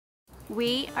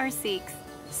We are Sikhs.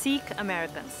 Sikh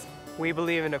Americans. We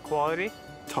believe in equality,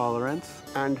 tolerance,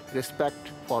 and respect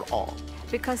for all.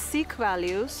 Because Sikh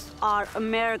values are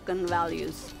American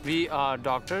values. We are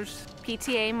doctors,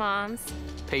 PTA moms,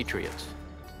 patriots.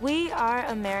 We are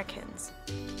Americans.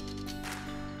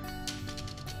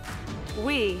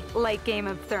 We like Game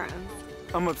of Thrones.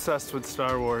 I'm obsessed with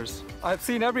Star Wars. I've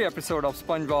seen every episode of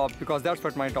SpongeBob because that's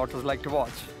what my daughters like to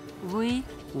watch. We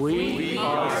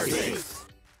are Sikhs.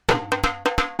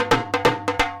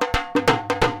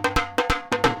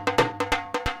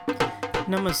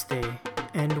 Namaste,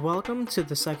 and welcome to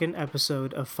the second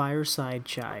episode of Fireside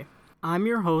Chai. I'm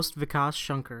your host, Vikas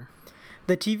Shankar.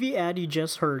 The TV ad you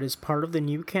just heard is part of the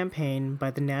new campaign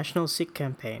by the National Sikh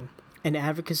Campaign, an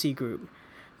advocacy group.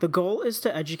 The goal is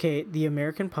to educate the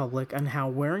American public on how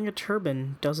wearing a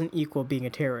turban doesn't equal being a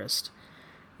terrorist.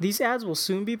 These ads will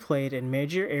soon be played in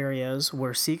major areas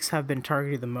where Sikhs have been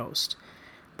targeted the most,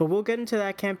 but we'll get into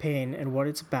that campaign and what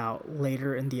it's about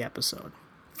later in the episode.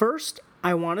 First,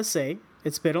 I want to say,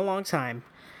 it's been a long time.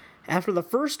 After the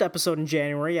first episode in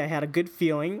January, I had a good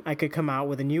feeling I could come out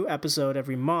with a new episode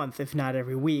every month, if not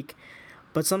every week,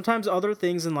 but sometimes other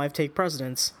things in life take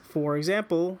precedence. For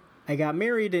example, I got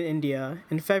married in India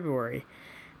in February,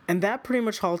 and that pretty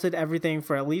much halted everything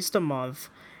for at least a month,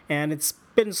 and it's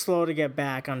been slow to get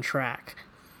back on track.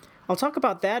 I'll talk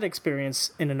about that experience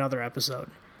in another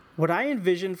episode. What I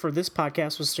envisioned for this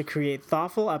podcast was to create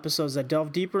thoughtful episodes that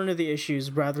delve deeper into the issues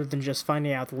rather than just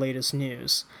finding out the latest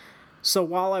news. So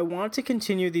while I want to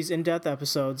continue these in-depth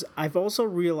episodes, I've also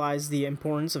realized the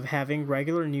importance of having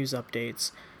regular news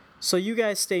updates, so you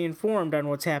guys stay informed on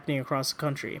what's happening across the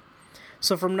country.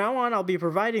 So from now on, I'll be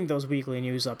providing those weekly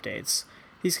news updates.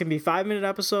 These can be 5-minute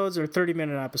episodes or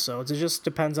 30-minute episodes. It just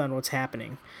depends on what's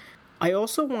happening. I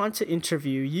also want to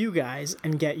interview you guys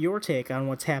and get your take on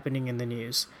what's happening in the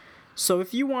news. So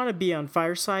if you want to be on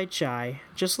Fireside Chai,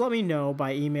 just let me know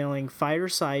by emailing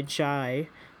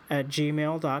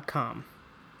firesidechai@gmail.com.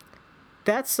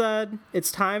 That said,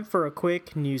 it's time for a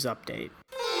quick news update.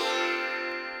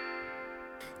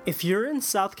 If you're in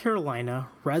South Carolina,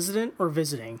 resident or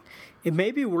visiting, it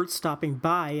may be worth stopping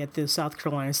by at the South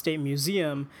Carolina State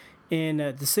Museum in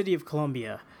the city of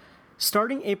Columbia.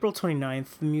 Starting April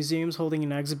 29th, the museum is holding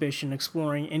an exhibition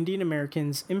exploring Indian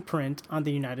Americans' imprint on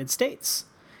the United States.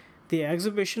 The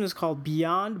exhibition is called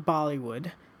Beyond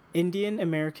Bollywood, Indian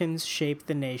Americans Shape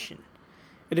the Nation.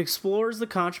 It explores the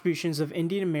contributions of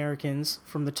Indian Americans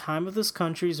from the time of this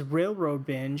country's railroad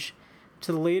binge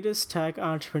to the latest tech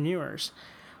entrepreneurs.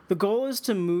 The goal is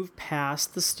to move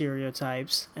past the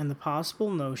stereotypes and the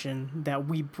possible notion that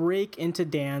we break into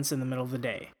dance in the middle of the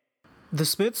day. The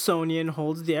Smithsonian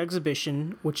holds the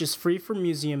exhibition, which is free for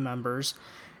museum members,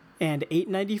 and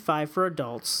 $8.95 for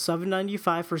adults,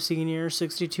 $7.95 for seniors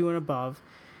 62 and above,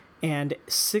 and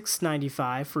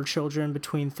 $6.95 for children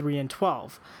between 3 and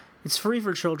 12. It's free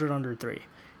for children under 3.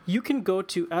 You can go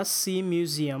to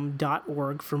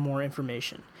scmuseum.org for more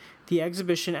information. The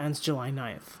exhibition ends July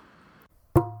 9th.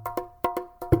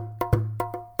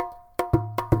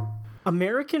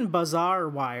 American Bazaar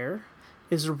Wire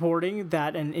is reporting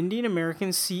that an Indian American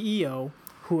CEO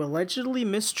who allegedly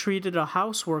mistreated a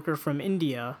houseworker from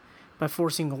India by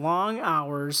forcing long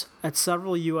hours at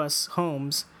several U.S.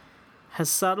 homes has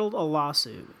settled a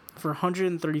lawsuit for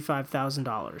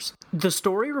 $135,000. The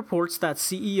story reports that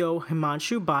CEO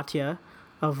Himanshu Bhatia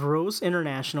of Rose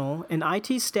International, an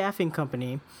IT staffing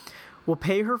company, will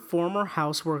pay her former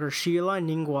houseworker Sheila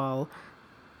Ningwal,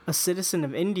 a citizen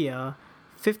of India,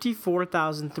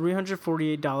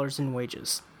 $54,348 in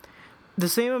wages. The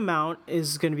same amount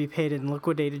is going to be paid in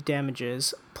liquidated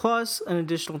damages, plus an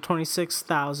additional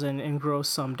 $26,000 in gross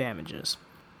sum damages.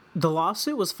 The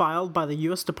lawsuit was filed by the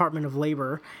U.S. Department of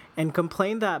Labor and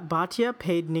complained that Bhatia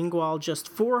paid Ningwal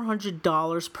just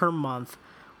 $400 per month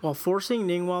while forcing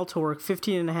Ningwal to work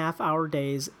 15.5-hour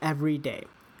days every day.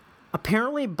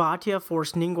 Apparently, Bhatia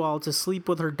forced Ningwal to sleep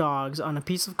with her dogs on a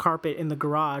piece of carpet in the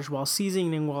garage while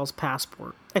seizing Ningwal's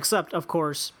passport, except, of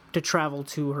course, to travel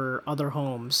to her other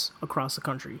homes across the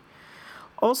country.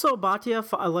 Also, Bhatia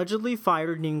allegedly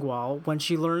fired Ningwal when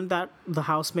she learned that the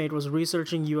housemaid was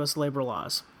researching U.S. labor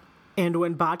laws. And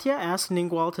when Bhatia asked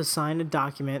Ningwal to sign a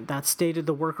document that stated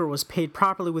the worker was paid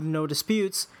properly with no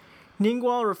disputes,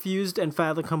 Ningwal refused and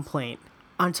filed a complaint.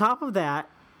 On top of that,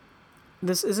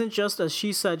 this isn't just a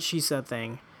she said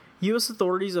thing. U.S.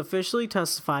 authorities officially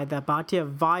testified that Bhatia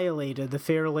violated the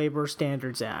Fair Labor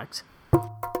Standards Act.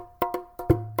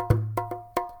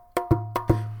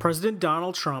 President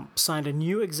Donald Trump signed a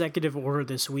new executive order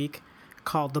this week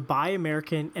called the Buy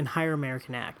American and Hire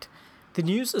American Act. The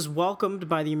news is welcomed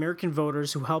by the American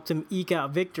voters who helped him eke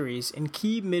out victories in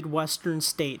key Midwestern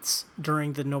states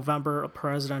during the November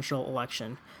presidential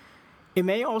election. It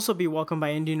may also be welcomed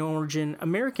by Indian origin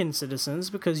American citizens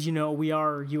because, we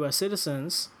are U.S.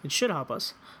 citizens. It should help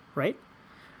us, right?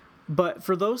 But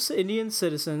for those Indian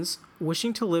citizens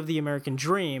wishing to live the American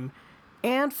dream,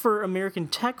 and for American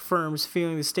tech firms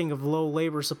feeling the sting of low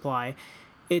labor supply,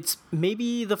 it's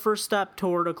maybe the first step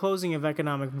toward a closing of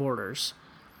economic borders.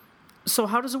 So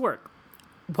how does it work?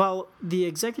 Well, the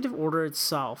executive order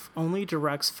itself only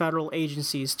directs federal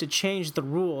agencies to change the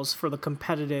rules for the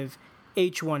competitive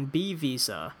H-1B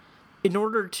visa in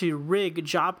order to rig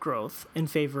job growth in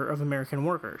favor of American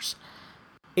workers.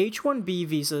 H-1B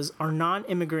visas are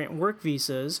non-immigrant work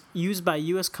visas used by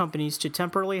U.S. companies to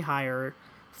temporarily hire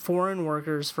foreign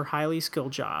workers for highly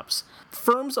skilled jobs.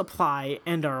 Firms apply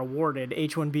and are awarded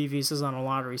H-1B visas on a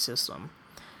lottery system.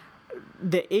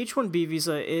 The H-1B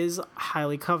visa is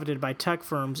highly coveted by tech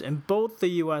firms in both the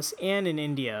U.S. and in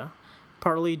India,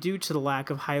 partly due to the lack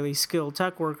of highly skilled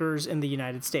tech workers in the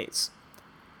United States.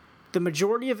 The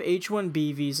majority of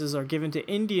H-1B visas are given to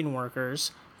Indian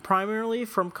workers, primarily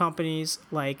from companies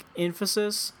like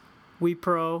Infosys,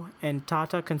 Wipro, and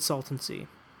Tata Consultancy.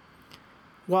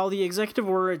 While the executive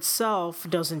order itself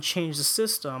doesn't change the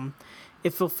system,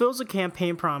 it fulfills a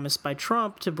campaign promise by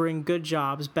Trump to bring good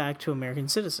jobs back to American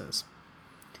citizens.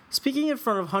 Speaking in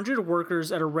front of 100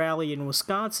 workers at a rally in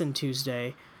Wisconsin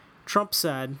Tuesday, Trump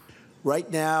said,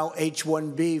 "Right now,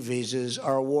 H-1B visas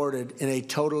are awarded in a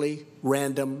totally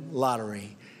random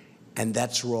lottery, and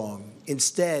that's wrong.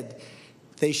 Instead,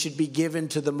 they should be given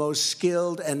to the most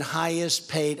skilled and highest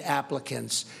paid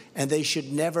applicants, and they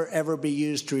should never, ever be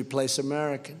used to replace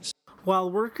Americans."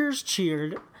 While workers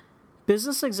cheered,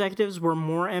 business executives were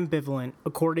more ambivalent,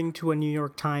 according to a New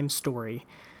York Times story.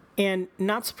 And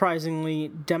not surprisingly,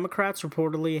 Democrats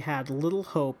reportedly had little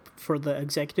hope for the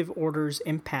executive order's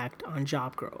impact on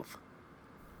job growth.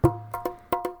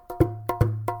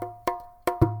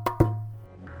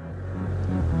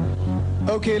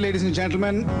 Okay, ladies and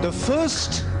gentlemen, the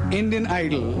first Indian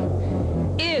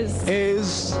Idol is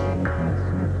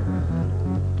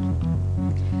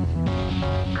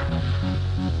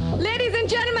Ladies and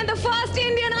gentlemen, the first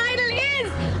Indian Idol is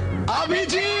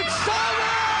Abhijit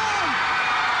Sawant!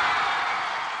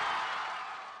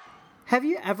 Have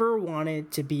you ever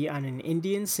wanted to be on an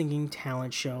Indian singing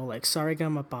talent show like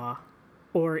Saregama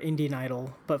or Indian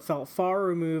Idol, but felt far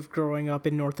removed growing up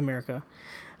in North America?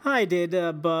 I did,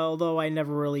 but although I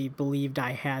never really believed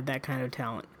I had that kind of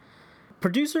talent.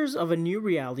 Producers of a new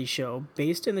reality show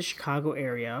based in the Chicago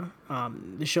area,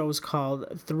 the show is called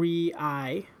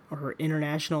 3I, or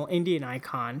International Indian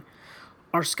Icon,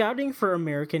 are scouting for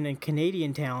American and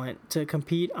Canadian talent to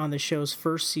compete on the show's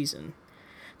first season.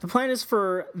 The plan is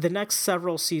for the next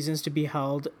several seasons to be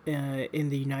held in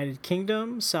the United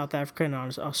Kingdom, South Africa, and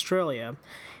Australia,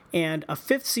 and a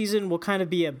fifth season will kind of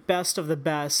be a best of the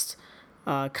best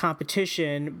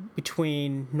competition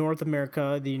between North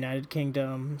America, the United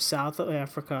Kingdom, South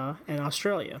Africa, and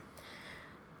Australia.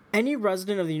 Any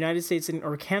resident of the United States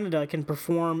or Canada can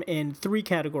perform in three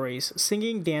categories: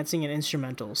 singing, dancing, and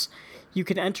instrumentals. You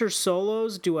can enter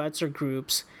solos, duets, or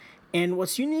groups. And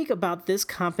what's unique about this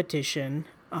competition,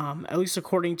 at least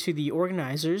according to the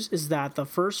organizers, is that the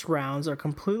first rounds are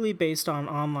completely based on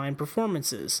online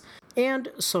performances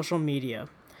and social media.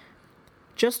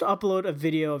 Just upload a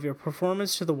video of your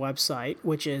performance to the website,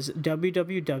 which is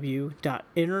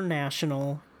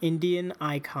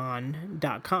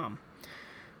www.internationalindianicon.com.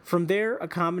 From there, a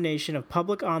combination of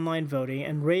public online voting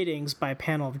and ratings by a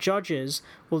panel of judges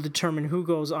will determine who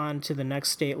goes on to the next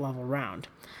state-level round.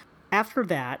 After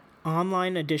that,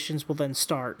 online auditions will then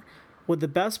start, with the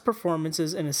best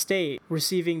performances in a state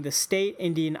receiving the State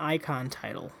Indian Icon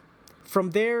title.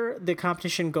 From there, the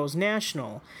competition goes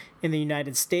national in the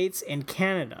United States and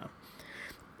Canada.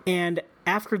 And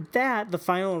after that, the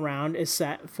final round is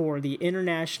set for the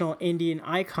International Indian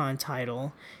Icon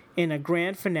title in a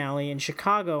grand finale in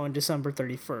Chicago on December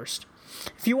 31st.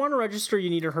 If you want to register, you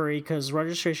need to hurry because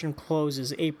registration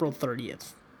closes April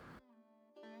 30th.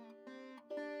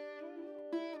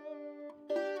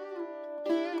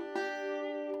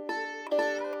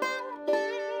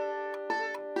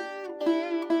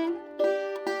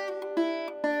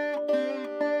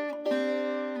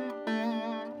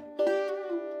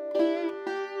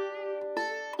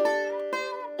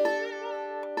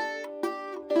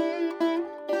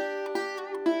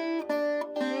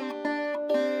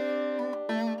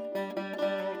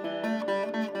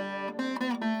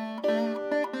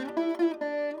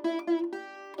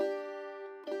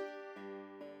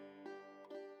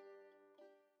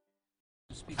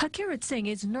 Hakirat Singh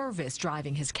is nervous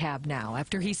driving his cab now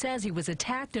after he says he was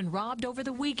attacked and robbed over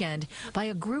the weekend by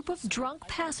a group of drunk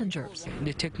passengers.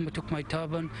 They took my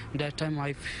turban. That time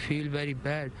I feel very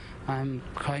bad. I'm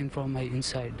crying from my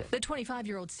inside. The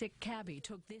 25-year-old Sikh cabbie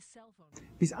took this cell phone.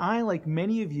 Because I, like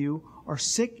many of you, are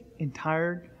sick and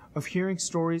tired of hearing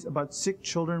stories about Sikh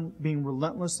children being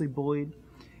relentlessly bullied,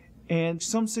 and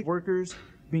some Sikh workers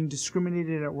being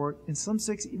discriminated at work, and some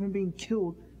Sikhs even being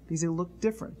killed because they look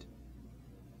different.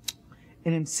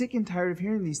 And I'm sick and tired of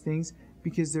hearing these things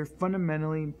because they're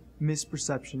fundamentally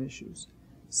misperception issues.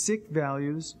 Sikh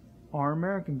values are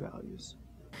American values.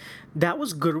 That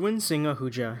was Gurwan Singh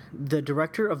Ahuja, the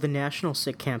director of the National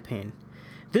Sikh Campaign.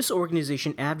 This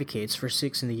organization advocates for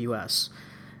Sikhs in the U.S.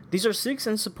 These are Sikhs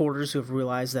and supporters who have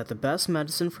realized that the best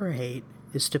medicine for hate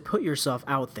is to put yourself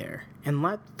out there and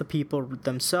let the people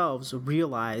themselves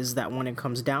realize that when it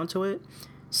comes down to it,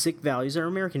 Sikh values are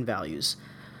American values.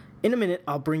 In a minute,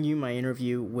 I'll bring you my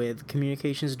interview with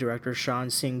Communications Director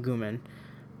Shawn Singh Ghuman,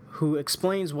 who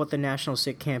explains what the National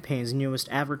Sikh Campaign's newest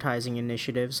advertising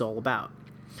initiative is all about.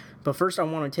 But first, I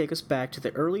want to take us back to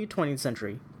the early 20th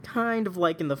century, kind of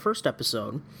like in the first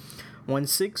episode, when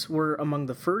Sikhs were among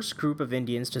the first group of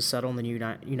Indians to settle in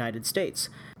the United States,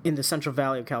 in the Central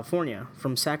Valley of California,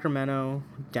 from Sacramento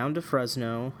down to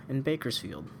Fresno and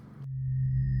Bakersfield.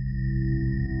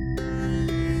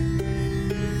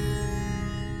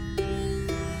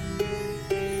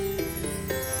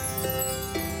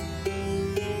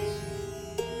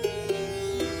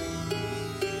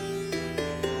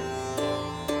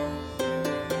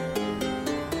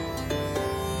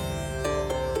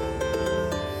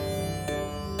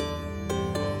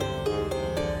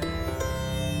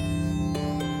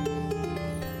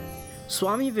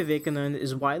 Swami Vivekananda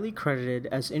is widely credited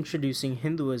as introducing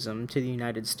Hinduism to the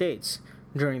United States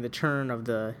during the turn of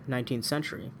the 19th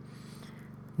century.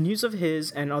 News of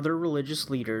his and other religious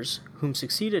leaders whom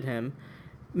succeeded him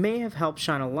may have helped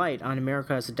shine a light on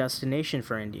America as a destination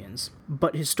for Indians,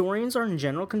 but historians are in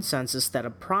general consensus that a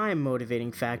prime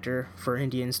motivating factor for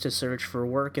Indians to search for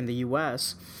work in the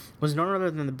U.S. was none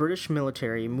other than the British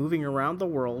military moving around the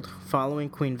world following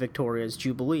Queen Victoria's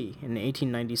Jubilee in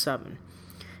 1897.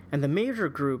 And the major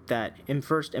group that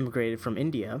first immigrated from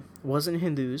India wasn't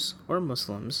Hindus or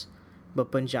Muslims,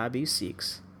 but Punjabi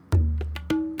Sikhs.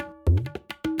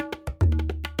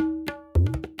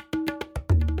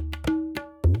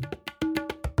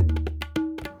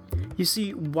 You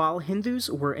see, while Hindus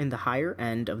were in the higher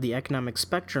end of the economic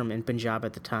spectrum in Punjab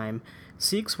at the time,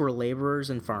 Sikhs were laborers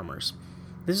and farmers.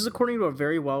 This is according to a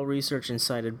very well-researched and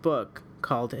cited book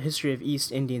called History of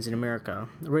East Indians in America,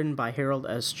 written by Harold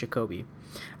S. Jacoby.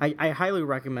 I highly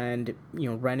recommend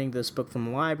renting this book from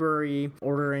the library,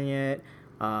 ordering it.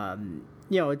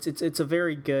 It's a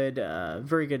very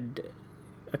good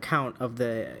account of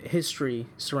the history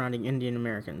surrounding Indian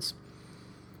Americans.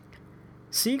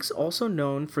 Sikhs, also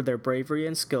known for their bravery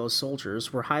and skill as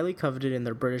soldiers, were highly coveted in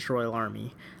the British Royal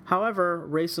Army. However,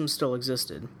 racism still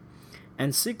existed,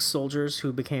 and Sikh soldiers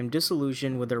who became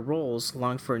disillusioned with their roles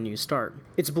longed for a new start.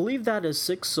 It's believed that as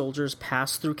Sikh soldiers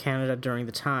passed through Canada during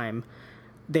the time,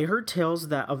 they heard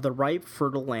tales of the ripe,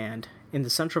 fertile land in the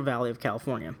Central Valley of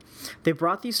California. They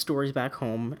brought these stories back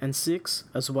home, and Sikhs,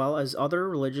 as well as other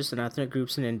religious and ethnic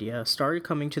groups in India, started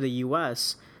coming to the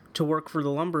U.S. to work for the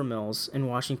lumber mills in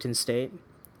Washington state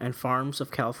and farms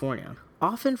of California,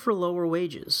 often for lower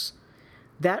wages.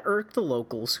 That irked the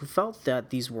locals, who felt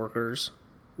that these workers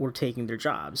were taking their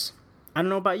jobs. I don't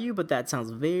know about you, but that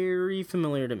sounds very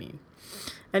familiar to me.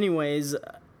 Anyways,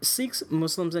 Sikhs,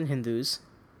 Muslims, and Hindus,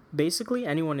 basically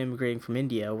anyone immigrating from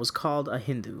India, was called a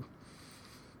Hindu.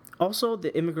 Also,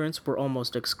 the immigrants were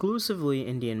almost exclusively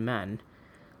Indian men,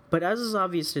 but as is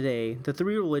obvious today, the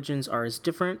three religions are as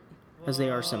different as they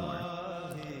are similar.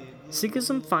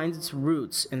 Sikhism finds its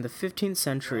roots in the 15th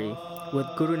century with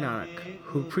Guru Nanak,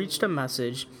 who preached a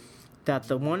message that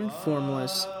the one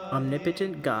formless,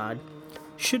 omnipotent God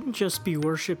shouldn't just be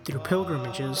worshipped through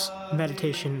pilgrimages,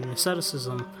 meditation, and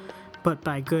asceticism, but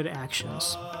by good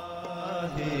actions.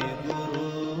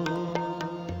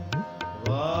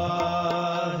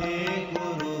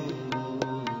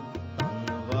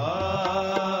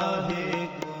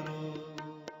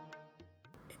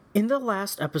 In the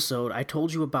last episode, I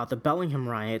told you about the Bellingham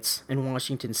riots in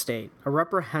Washington state, a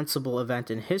reprehensible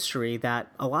event in history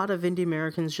that a lot of Indian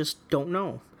Americans just don't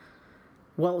know.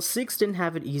 Well, Sikhs didn't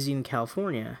have it easy in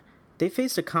California. They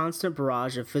faced a constant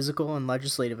barrage of physical and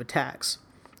legislative attacks,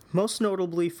 most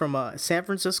notably from a San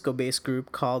Francisco-based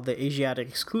group called the Asiatic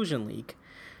Exclusion League,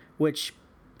 which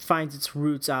finds its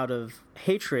roots out of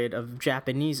hatred of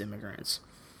Japanese immigrants.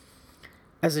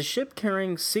 As a ship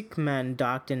carrying Sikh men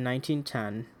docked in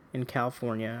 1910 in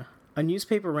California, a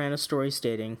newspaper ran a story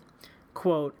stating,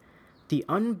 quote, "The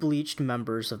unbleached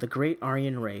members of the great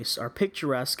Aryan race are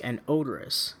picturesque and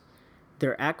odorous.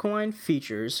 Their aquiline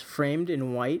features, framed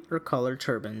in white or colored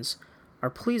turbans, are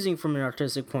pleasing from an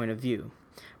artistic point of view.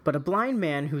 But a blind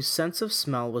man whose sense of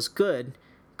smell was good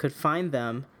could find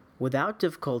them, without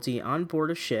difficulty, on board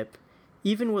a ship,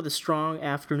 even with a strong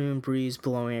afternoon breeze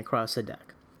blowing across the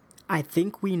deck." I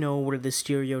think we know where the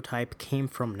stereotype came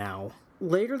from now.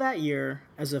 Later that year,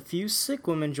 as a few Sikh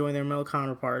women joined their male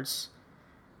counterparts,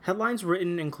 headlines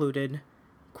written included,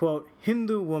 quote,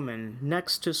 "Hindu woman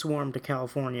next to swarm to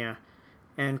California,"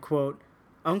 and, quote,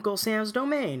 "Uncle Sam's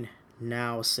domain,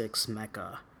 now Sikh's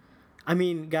Mecca." I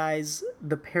mean, guys,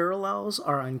 the parallels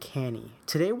are uncanny.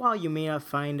 Today, while you may not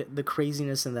find the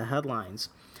craziness in the headlines,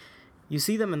 you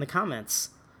see them in the comments.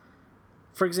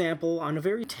 For example, on a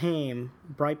very tame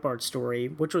Breitbart story,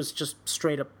 which was just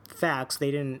straight up facts, they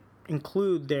didn't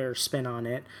include their spin on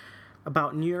it,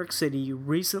 about New York City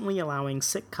recently allowing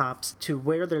Sikh cops to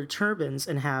wear their turbans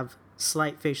and have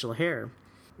slight facial hair.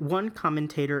 One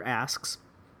commentator asks,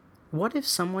 "What if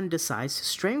someone decides to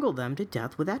strangle them to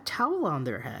death with that towel on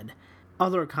their head?"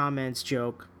 Other comments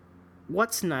joke,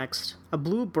 "What's next? A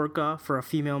blue burqa for a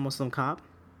female Muslim cop?"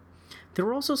 There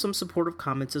were also some supportive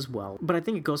comments as well, but I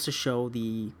think it goes to show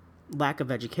the lack of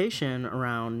education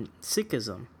around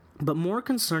Sikhism. But more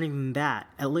concerning than that,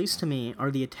 at least to me,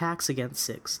 are the attacks against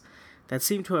Sikhs that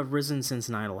seem to have risen since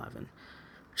 9/11.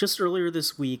 Just earlier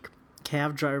this week,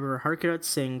 cab driver Harkirat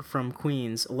Singh from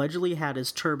Queens allegedly had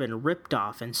his turban ripped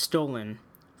off and stolen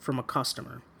from a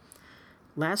customer.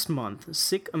 Last month,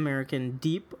 Sikh American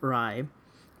Deep Rai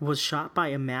was shot by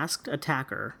a masked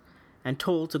attacker and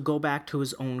told to go back to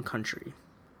his own country.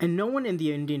 And no one in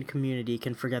the Indian community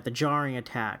can forget the jarring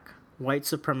attack white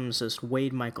supremacist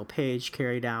Wade Michael Page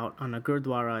carried out on a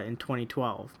Gurdwara in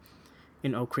 2012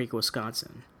 in Oak Creek,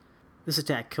 Wisconsin. This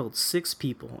attack killed 6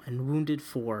 people and wounded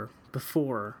 4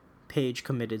 before Page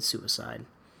committed suicide.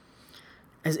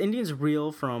 As Indians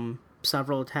reel from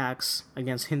several attacks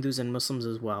against Hindus and Muslims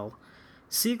as well,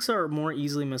 Sikhs are more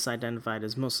easily misidentified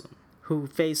as Muslim, who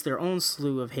face their own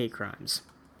slew of hate crimes.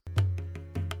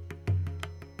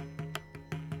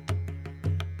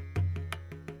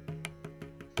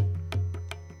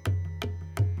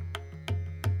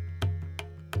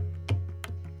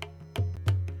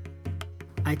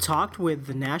 I talked with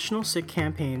the National Sikh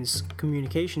Campaign's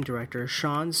communication director,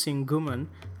 Shawn Singh Ghuman,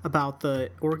 about the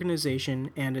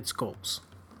organization and its goals.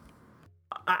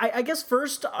 I guess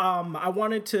first, I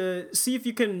wanted to see if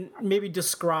you can maybe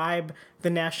describe the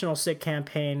National Sikh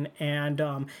Campaign and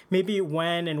maybe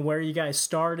when and where you guys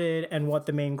started and what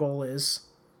the main goal is.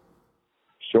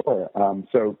 Sure.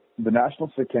 So the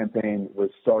National Sikh Campaign was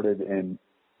started in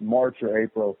March or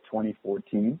April of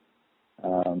 2014.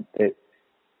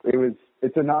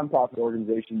 It's a nonprofit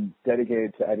organization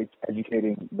dedicated to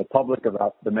educating the public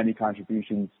about the many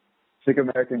contributions Sikh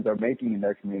Americans are making in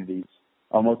their communities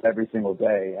almost every single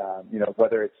day.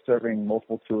 Whether it's serving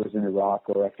multiple tours in Iraq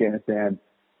or Afghanistan,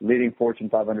 leading Fortune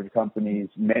 500 companies,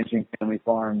 managing family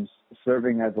farms,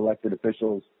 serving as elected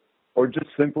officials, or just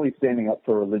simply standing up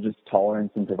for religious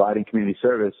tolerance and providing community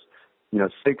service,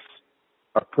 Sikhs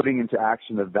are putting into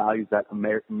action the values that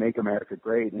make America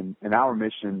great. And our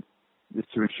mission is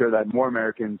to ensure that more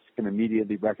Americans can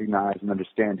immediately recognize and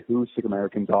understand who Sikh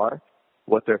Americans are,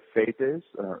 what their faith is,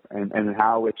 and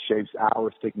how it shapes our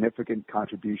significant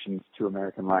contributions to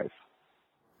American life.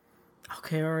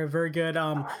 Okay, all right, very good.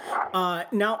 Now, I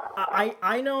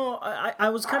know I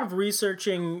was kind of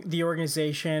researching the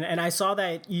organization, and I saw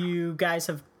that you guys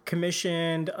have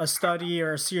commissioned a study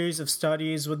or a series of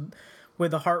studies with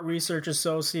the Heart Research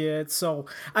Associates. So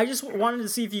I just wanted to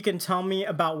see if you can tell me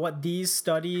about what these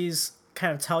studies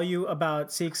kind of tell you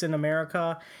about Sikhs in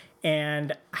America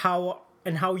and how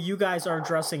you guys are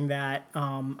addressing that,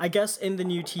 I guess, in the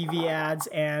new TV ads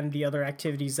and the other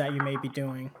activities that you may be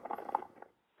doing.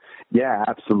 Yeah,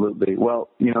 absolutely. Well,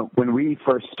 when we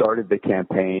first started the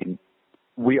campaign,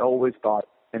 we always thought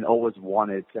and always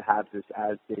wanted to have this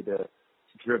as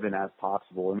data-driven as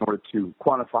possible in order to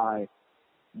quantify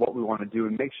what we want to do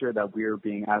and make sure that we're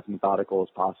being as methodical as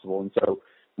possible. And so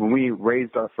when we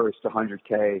raised our first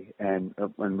 100K and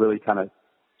really kind of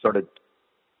started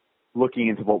looking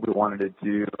into what we wanted to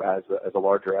do as a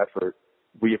larger effort,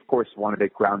 we, of course, wanted to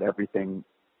ground everything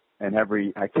and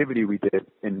every activity we did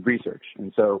in research.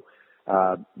 And so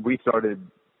we started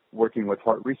working with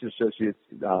Heart Research Associates,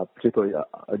 particularly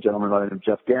a gentleman by the name of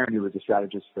Jeff Guerin, who was a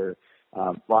strategist for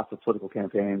lots of political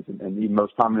campaigns, and even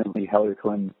most prominently Hillary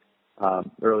Clinton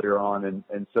earlier on.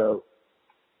 And so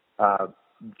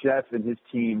Jeff and his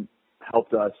team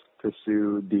helped us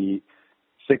pursue the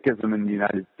Sikhism in the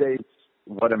United States,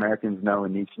 What Americans Know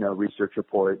and Need to Know research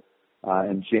report.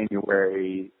 In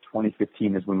January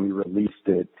 2015 is when we released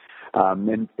it.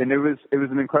 And it was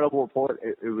an incredible report.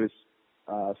 It was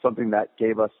something that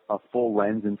gave us a full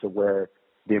lens into where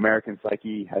the American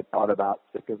psyche had thought about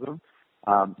Sikhism.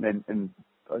 And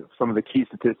some of the key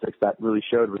statistics that really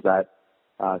showed was that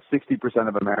 60%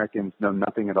 of Americans know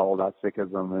nothing at all about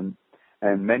Sikhism.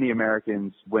 And many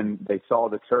Americans, when they saw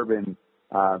the turban,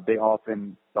 they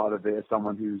often thought of it as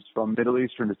someone who's from Middle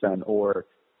Eastern descent, or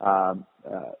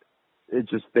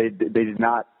they did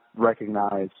not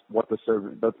recognize what the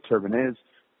turban is,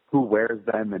 who wears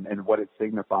them, and what it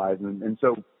signifies. And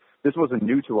so this wasn't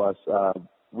new to us.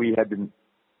 We had been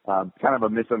kind of a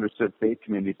misunderstood faith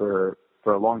community for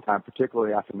a long time,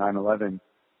 particularly after 9/11,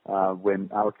 when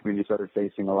our community started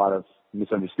facing a lot of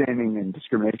misunderstanding and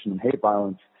discrimination and hate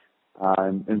violence.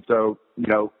 And so,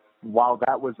 while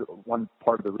that was one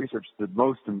part of the research, the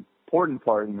most important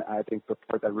part, and I think the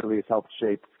part that really has helped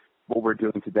shape what we're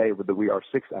doing today with the We Are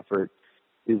Sikhs effort,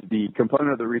 is the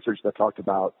component of the research that talked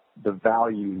about the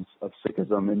values of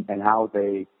Sikhism and how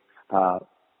they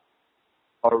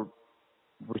are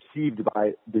received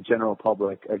by the general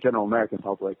public, general American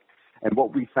public. And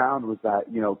what we found was that,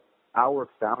 our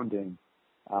founding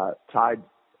tied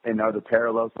and are the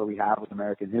parallels that we have with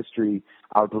American history,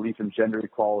 our belief in gender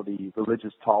equality,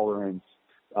 religious tolerance,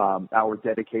 our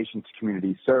dedication to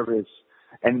community service,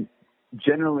 and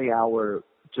generally our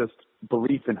just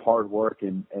belief in hard work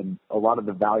and a lot of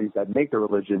the values that make the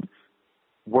religion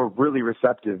were really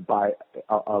receptive by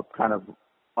a kind of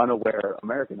unaware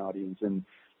American audience. And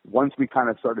once we kind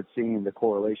of started seeing the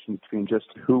correlation between just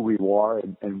who we are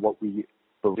and what we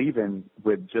believe in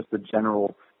with just the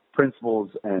general principles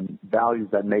and values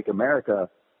that make America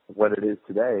what it is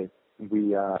today,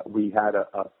 we had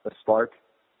a spark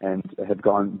and have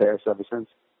gone there ever since.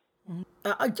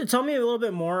 Tell me a little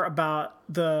bit more about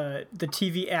the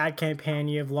TV ad campaign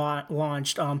you've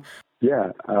launched. So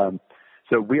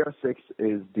We Are Sikhs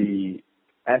is the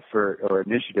effort or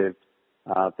initiative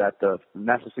that the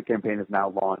National Sikh Campaign has now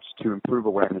launched to improve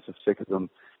awareness of Sikhism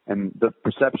and the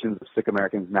perceptions of Sikh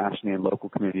Americans nationally and local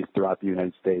communities throughout the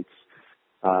United States.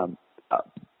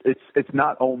 It's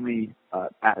not only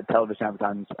television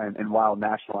advertisements and while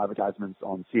national advertisements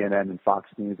on CNN and Fox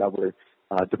News that we're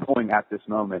deploying at this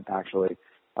moment, actually.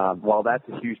 While that's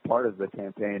a huge part of the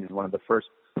campaign and one of the first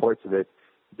parts of it,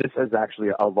 this is actually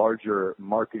a larger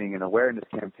marketing and awareness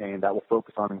campaign that will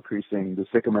focus on increasing the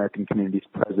Sikh American community's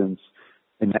presence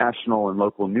in national and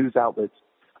local news outlets,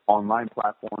 online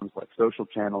platforms like social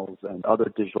channels and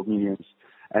other digital mediums,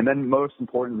 and then most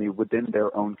importantly, within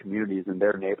their own communities and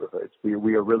their neighborhoods.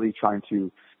 We are really trying to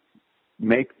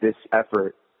make this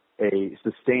effort a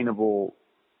sustainable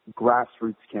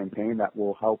grassroots campaign that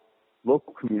will help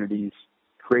local communities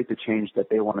create the change that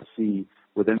they want to see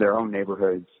within their own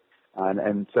neighborhoods.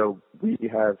 And so we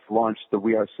have launched the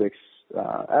We Are Sikhs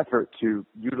effort to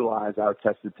utilize our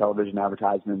tested television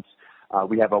advertisements.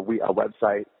 We have a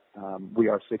website,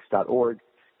 wearesix.org.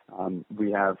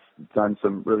 We have done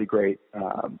some really great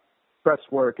press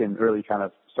work and really kind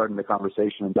of starting the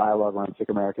conversation and dialogue around Sikh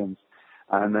Americans.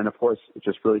 And then, of course,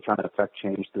 just really trying to affect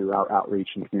change through our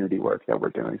outreach and community work that we're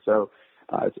doing. So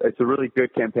it's a really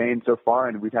good campaign so far,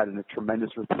 and we've had a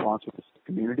tremendous response with the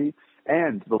community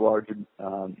and the larger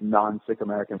non-Sikh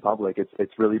American public.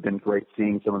 It's really been great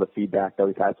seeing some of the feedback that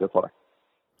we've had so far.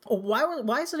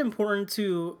 Why is it important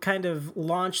to kind of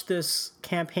launch this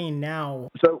campaign now?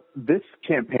 So this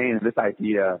campaign and this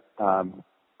idea,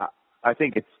 I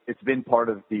think it's been part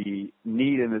of the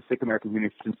need in the Sikh American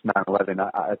community since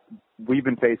 9/11. We've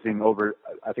been facing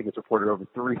I think it's reported over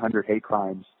 300 hate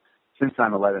crimes since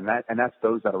 9/11, and that's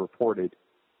those that are reported.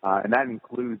 And that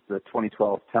includes the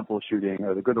 2012 temple shooting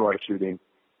or the Gurdwara shooting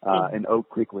in Oak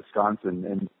Creek, Wisconsin.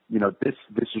 And, this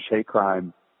vicious hate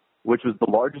crime, which was the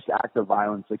largest act of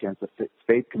violence against the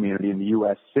faith community in the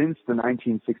U.S. since the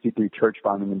 1963 church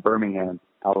bombing in Birmingham,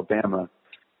 Alabama.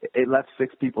 It left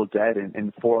 6 people dead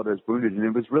and 4 others wounded. And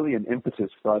it was really an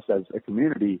impetus for us as a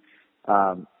community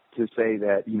to say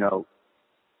that,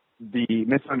 the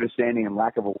misunderstanding and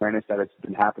lack of awareness that has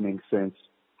been happening since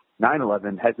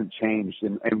 9/11 hasn't changed.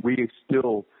 And we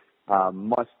still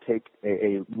must take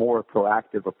a more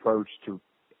proactive approach to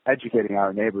educating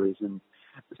our neighbors. And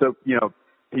so,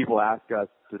 people ask us,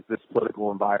 does this political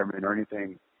environment or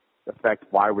anything affect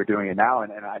why we're doing it now?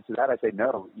 And to that I say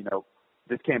no.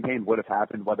 This campaign would have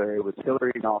happened whether it was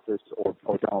Hillary in office or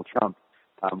Donald Trump.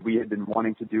 We had been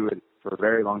wanting to do it for a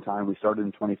very long time. We started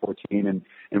in 2014,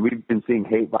 and we've been seeing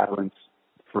hate violence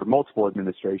for multiple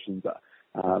administrations.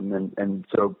 And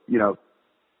so,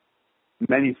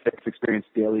 many Sikhs experience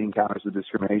daily encounters with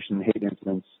discrimination and hate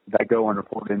incidents that go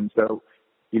unreported. And so,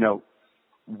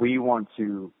 we want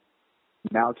to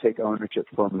now take ownership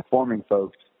from informing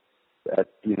folks that,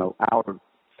 our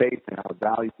faith and our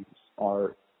values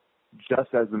are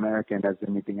just as American as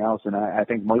anything else. And I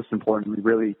think most importantly,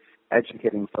 really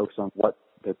educating folks on what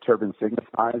the turban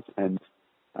signifies and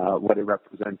what it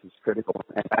represents is critical.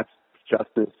 And that's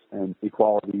justice and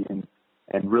equality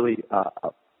and really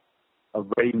a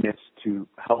readiness to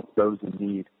help those in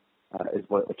need is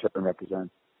what a turban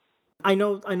represents. I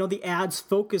know the ads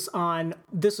focus on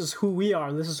this is who we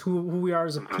are. This is who we are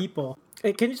as a people.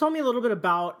 Can you tell me a little bit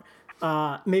about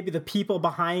maybe the people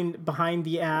behind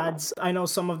the ads? I know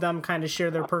some of them kind of share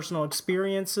their personal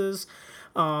experiences,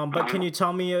 but can you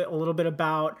tell me a little bit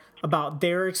about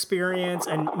their experience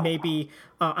and maybe,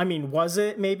 was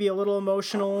it maybe a little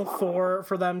emotional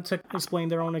for them to explain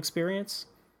their own experience?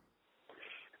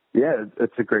 Yeah,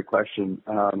 it's a great question.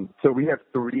 So we have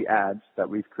 3 ads that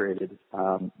we've created.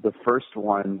 The first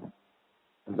one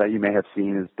that you may have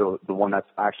seen is the one that's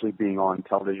actually being on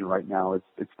television right now.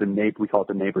 It's we call it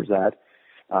the Neighbors ad.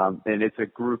 And it's a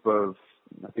group of,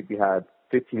 I think we had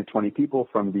 15 to 20 people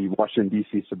from the Washington,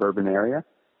 D.C. suburban area,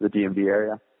 the DMV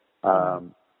area,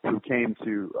 who came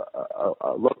to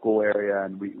a local area,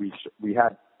 and we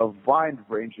had a wide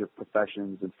range of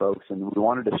professions and folks, and we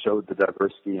wanted to show the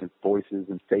diversity and voices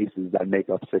and faces that make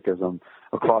up Sikhism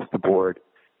across the board.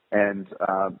 And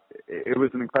it was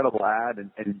an incredible ad,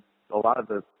 and a lot of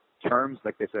the terms,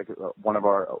 like they said,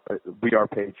 we are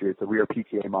patriots, we are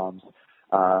PTA moms,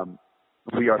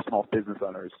 we are small business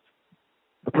owners.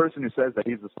 The person who says that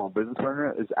he's a small business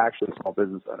owner is actually a small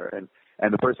business owner,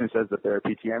 and the person who says that they're a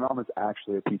PTA mom is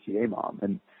actually a PTA mom.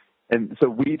 And so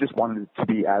we just wanted it to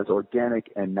be as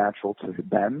organic and natural to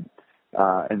them.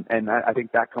 And I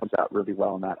think that comes out really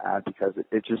well in that ad because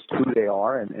it's just who they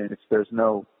are, and there's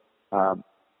nothing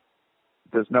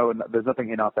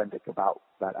inauthentic about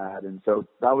that ad. And so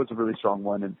that was a really strong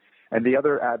one. And the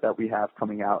other ad that we have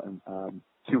coming out in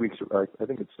 2 weeks, or I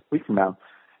think it's a week from now,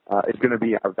 is going to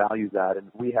be our values ad.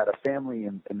 And we had a family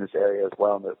in this area as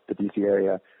well, in the DC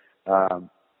area,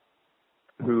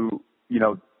 who,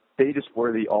 they just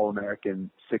were the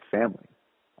all-American Sikh family.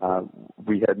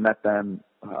 We had met them,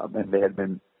 and they had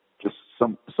been just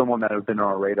someone that had been on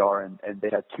our radar, and they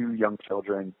had 2 young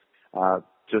children,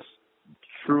 just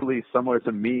truly similar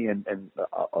to me and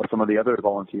some of the other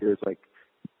volunteers. Like,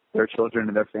 their children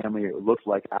and their family looked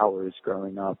like ours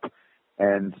growing up.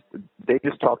 And they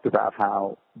just talked about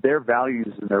how their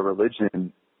values and their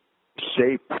religion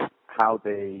shape how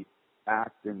they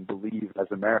act and believe as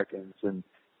Americans. And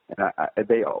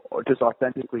they just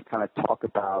authentically kind of talk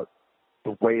about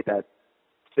the way that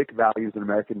Sikh values and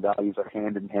American values are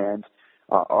hand in hand,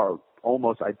 are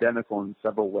almost identical in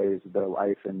several ways of their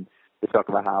life. And they talk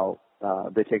about how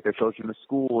they take their children to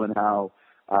school and how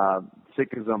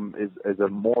Sikhism is a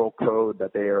moral code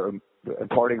that they are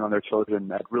imparting on their children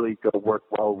that really work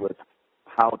well with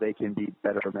how they can be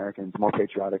better Americans, more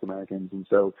patriotic Americans. And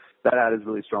so that ad is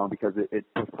really strong because it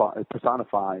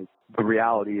personifies the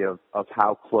reality of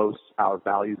how close our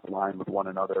values align with one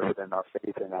another within our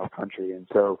faith and our country. And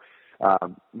so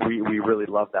we really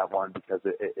love that one because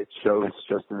it shows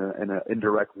just in an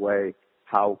indirect way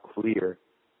how clear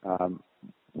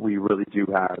we really do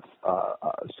have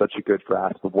such a good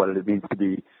grasp of what it means to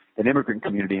be an immigrant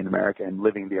community in America and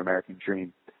living the American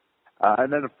dream.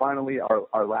 And then finally,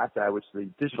 our last ad, which is the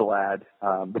digital ad.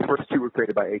 The first 2 were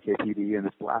created by AKPD, and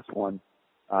this last one,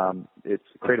 it's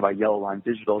created by Yellow Line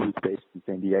Digital, who's based in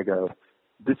San Diego.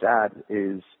 This ad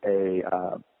is a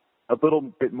little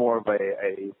bit more of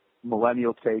a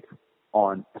millennial take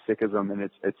on Sikhism, and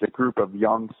it's a group of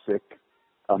young Sikh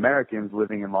Americans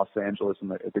living in Los Angeles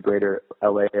and the greater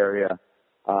LA area,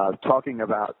 talking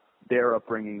about their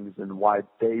upbringings and why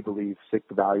they believe Sikh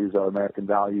values are American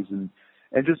values, and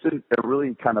just a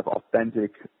really kind of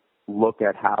authentic look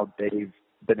at how they've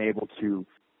been able to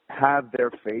have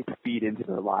their faith feed into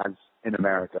their lives in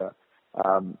America.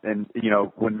 And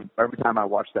every time I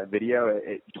watch that video,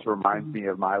 it just reminds me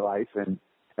of my life, and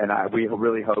we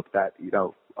really hope that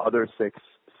other Sikhs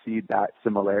see that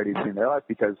similarity between their life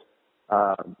because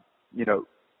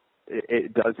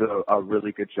it does a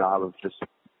really good job of just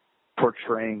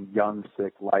portraying young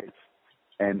Sikh life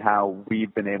and how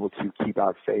we've been able to keep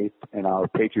our faith and our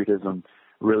patriotism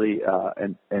really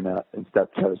in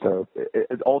step toe. So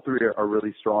all 3 are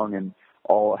really strong and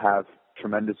all have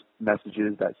tremendous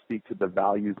messages that speak to the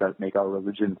values that make our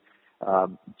religion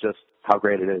just how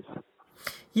great it is.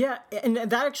 Yeah, and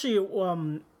that actually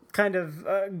kind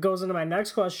of goes into my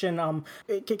next question.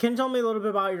 Can you tell me a little bit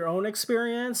about your own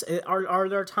experience? Are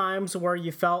there times where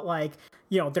you felt like,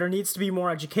 there needs to be more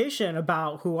education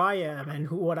about who I am and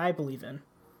what I believe in?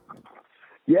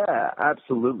 Yeah,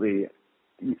 absolutely.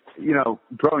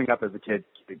 Growing up as a kid,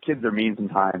 kids are mean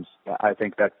sometimes. I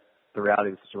think that's the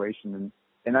reality of the situation.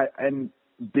 And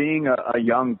being a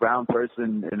young brown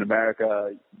person in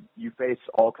America, you face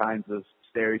all kinds of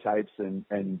stereotypes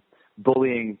and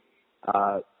bullying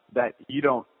that you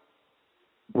don't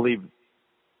believe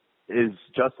is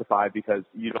justified because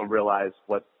you don't realize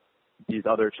what these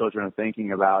other children are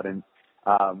thinking about. And,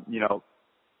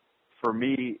 for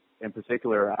me in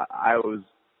particular, I was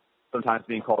sometimes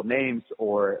being called names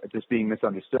or just being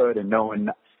misunderstood, and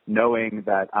knowing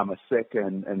that I'm a Sikh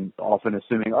and often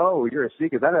assuming, oh, you're a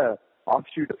Sikh, is that a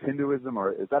offshoot of Hinduism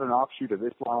or is that an offshoot of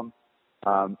Islam?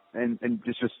 And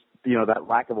just that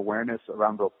lack of awareness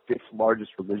around the fifth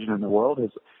largest religion in the world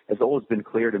has always been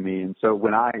clear to me. And so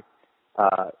when I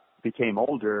became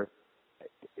older,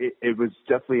 it was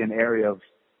definitely an area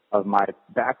of my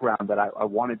background that I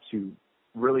wanted to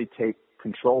really take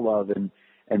control of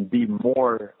and be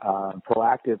more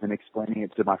proactive in explaining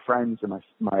it to my friends and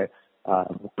my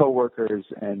coworkers.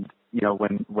 And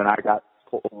when I got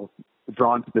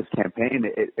drawn to this campaign,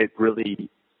 it really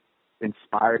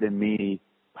inspired in me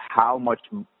how much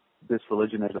this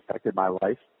religion has affected my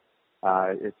life.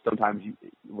 It's sometimes,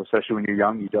 especially when you're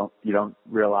young, you don't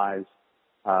realize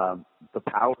the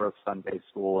power of Sunday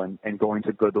school and going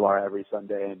to Gurdwara every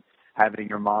Sunday and having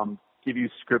your mom give you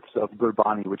scripts of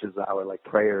Gurbani, which is our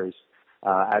prayers,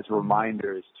 as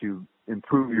reminders to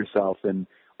improve yourself and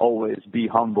always be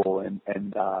humble and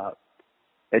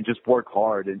just work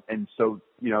hard. And so,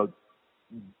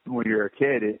 when you're a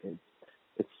kid,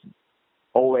 it's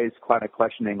always kind of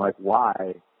questioning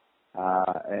why.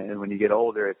 And when you get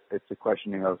older, it's a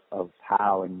questioning of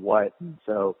how and what. And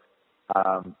so,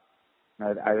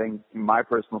 I think my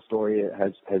personal story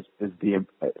is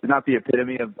not the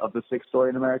epitome of the Sikh story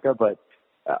in America, but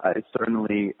it's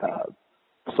certainly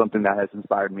something that has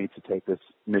inspired me to take this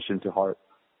mission to heart.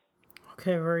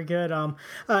 Okay, very good.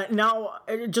 Now,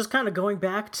 just kind of going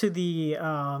back to the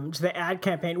ad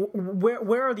campaign,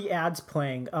 where are the ads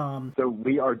playing? So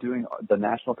we are doing the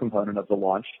national component of the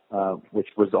launch, which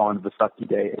was on Vaisakhi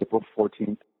Day, April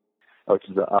 14th, which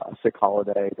is a Sikh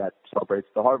holiday that celebrates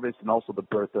the harvest and also the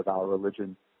birth of our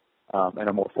religion in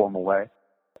a more formal way.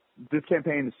 This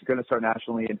campaign is going to start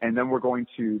nationally, and then we're going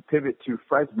to pivot to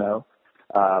Fresno,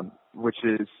 which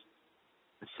is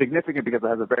significant because it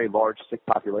has a very large Sikh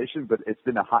population, but it's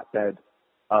been a hotbed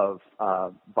of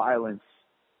violence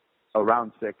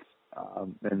around Sikhs.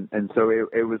 And so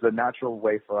it was a natural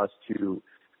way for us to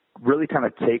really kind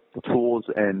of take the tools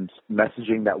and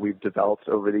messaging that we've developed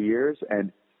over the years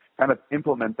and kind of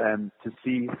implement them to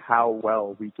see how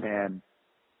well we can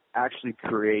actually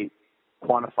create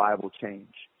quantifiable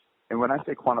change. And when I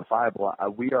say quantifiable,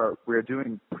 we are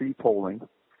doing pre-polling,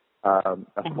 a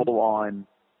full-on,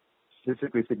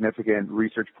 statistically significant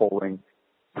research polling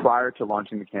prior to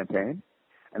launching the campaign.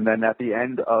 And then at the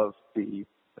end of the,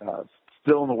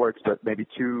 still in the works, but maybe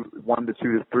 1 to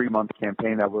 2 to 3 month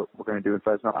campaign that we're going to do in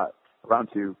Fresno, around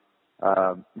 2,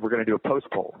 we're going to do a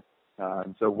post-poll.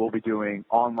 And so we'll be doing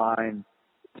online,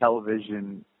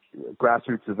 television,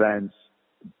 grassroots events,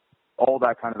 all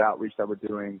that kind of outreach that we're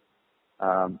doing,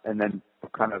 and then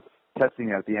kind of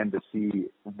testing at the end to see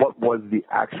what was the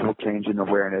actual change in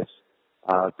awareness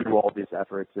through all these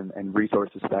efforts and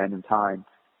resources spent and time.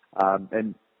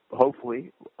 And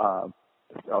hopefully,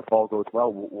 if all goes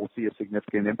well, we'll see a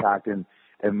significant impact. And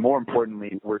more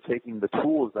importantly, we're taking the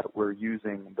tools that we're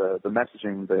using, the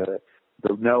messaging, the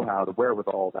know-how, the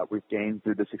wherewithal that we've gained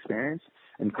through this experience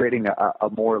and creating a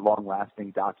more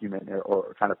long-lasting document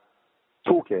or kind of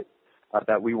toolkit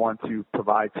that we want to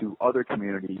provide to other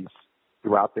communities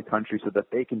throughout the country so that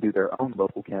they can do their own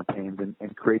local campaigns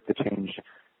and create the change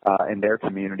in their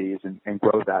communities and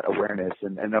grow that awareness.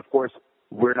 And of course,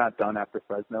 we're not done after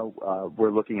Fresno.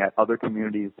 We're looking at other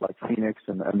communities like Phoenix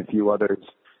and a few others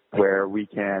where we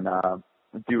can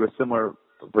do a similar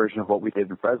version of what we did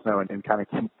in Fresno and kind of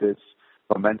keep this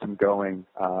momentum going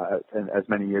in as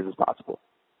many years as possible.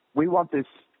 We want this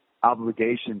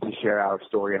obligation to share our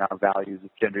story and our values of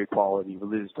gender equality,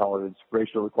 religious tolerance,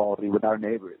 racial equality with our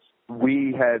neighbors.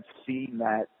 We have seen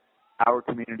that our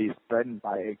community is threatened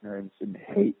by ignorance and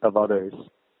hate of others,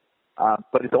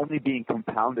 but it's only being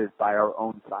compounded by our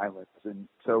own silence. And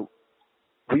so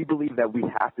we believe that we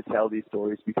have to tell these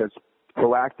stories because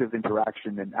proactive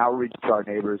interaction and outreach to our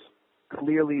neighbors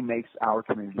clearly makes our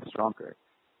community stronger.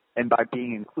 And by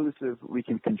being inclusive, we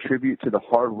can contribute to the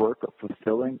hard work of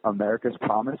fulfilling America's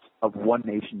promise of one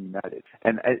nation united.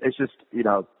 And it's just,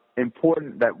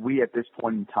 important that we at this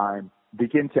point in time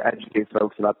begin to educate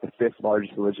folks about the fifth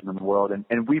largest religion in the world.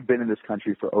 And we've been in this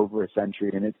country for over a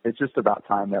century, and it's just about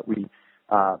time that we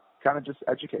kind of just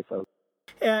educate folks.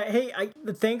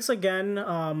 Thanks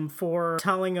again for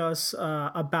telling us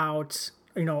about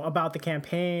the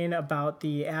campaign, about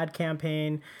the ad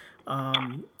campaign,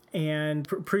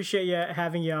 and appreciate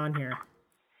having you on here.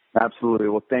 Absolutely.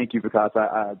 Well, thank you, Vikas.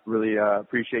 I really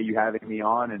appreciate you having me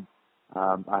on, and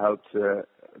I hope to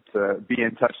be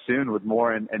in touch soon with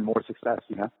more and more success.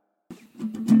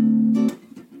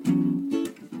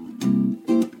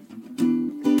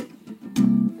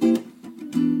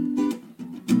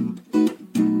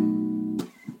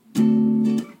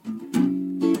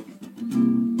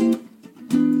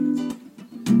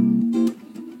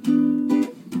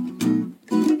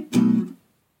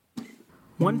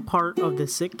 One part of the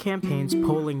Sikh campaign's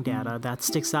polling data that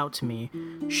sticks out to me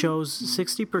shows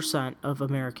 60% of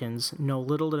Americans know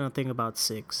little to nothing about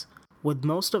Sikhs, with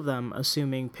most of them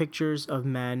assuming pictures of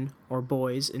men or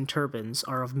boys in turbans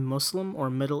are of Muslim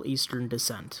or Middle Eastern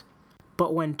descent.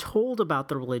 But when told about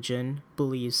the religion,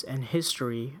 beliefs, and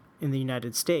history in the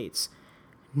United States,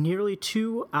 nearly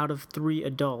 2 out of 3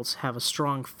 adults have a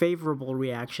strong favorable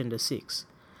reaction to Sikhs.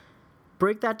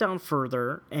 Break that down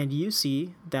further, and you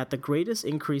see that the greatest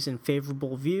increase in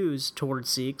favorable views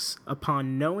towards Sikhs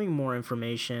upon knowing more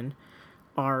information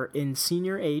are in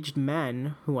senior-aged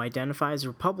men who identify as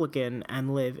Republican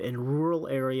and live in rural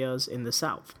areas in the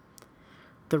South.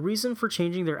 The reason for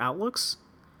changing their outlooks?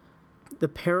 The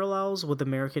parallels with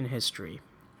American history.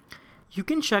 You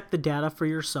can check the data for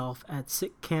yourself at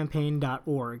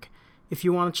sikhcampaign.org. If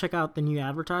you want to check out the new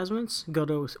advertisements, go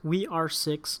to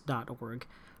wearesikhs.org.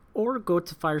 or go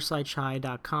to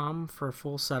firesidechai.com for a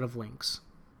full set of links.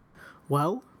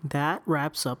 Well, that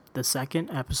wraps up the second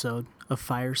episode of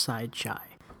Fireside Chai.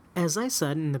 As I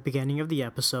said in the beginning of the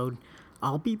episode,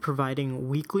 I'll be providing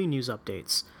weekly news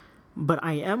updates, but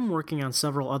I am working on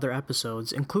several other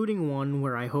episodes, including one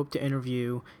where I hope to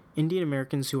interview Indian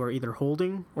Americans who are either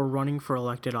holding or running for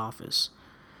elected office.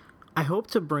 I hope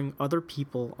to bring other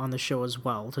people on the show as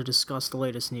well to discuss the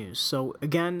latest news. So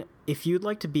again, if you'd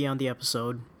like to be on the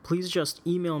episode, please just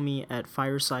email me at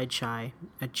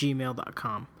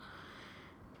firesidechai@gmail.com.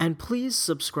 And please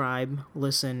subscribe,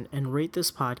 listen, and rate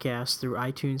this podcast through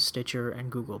iTunes, Stitcher,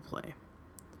 and Google Play.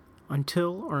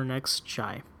 Until our next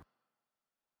chai.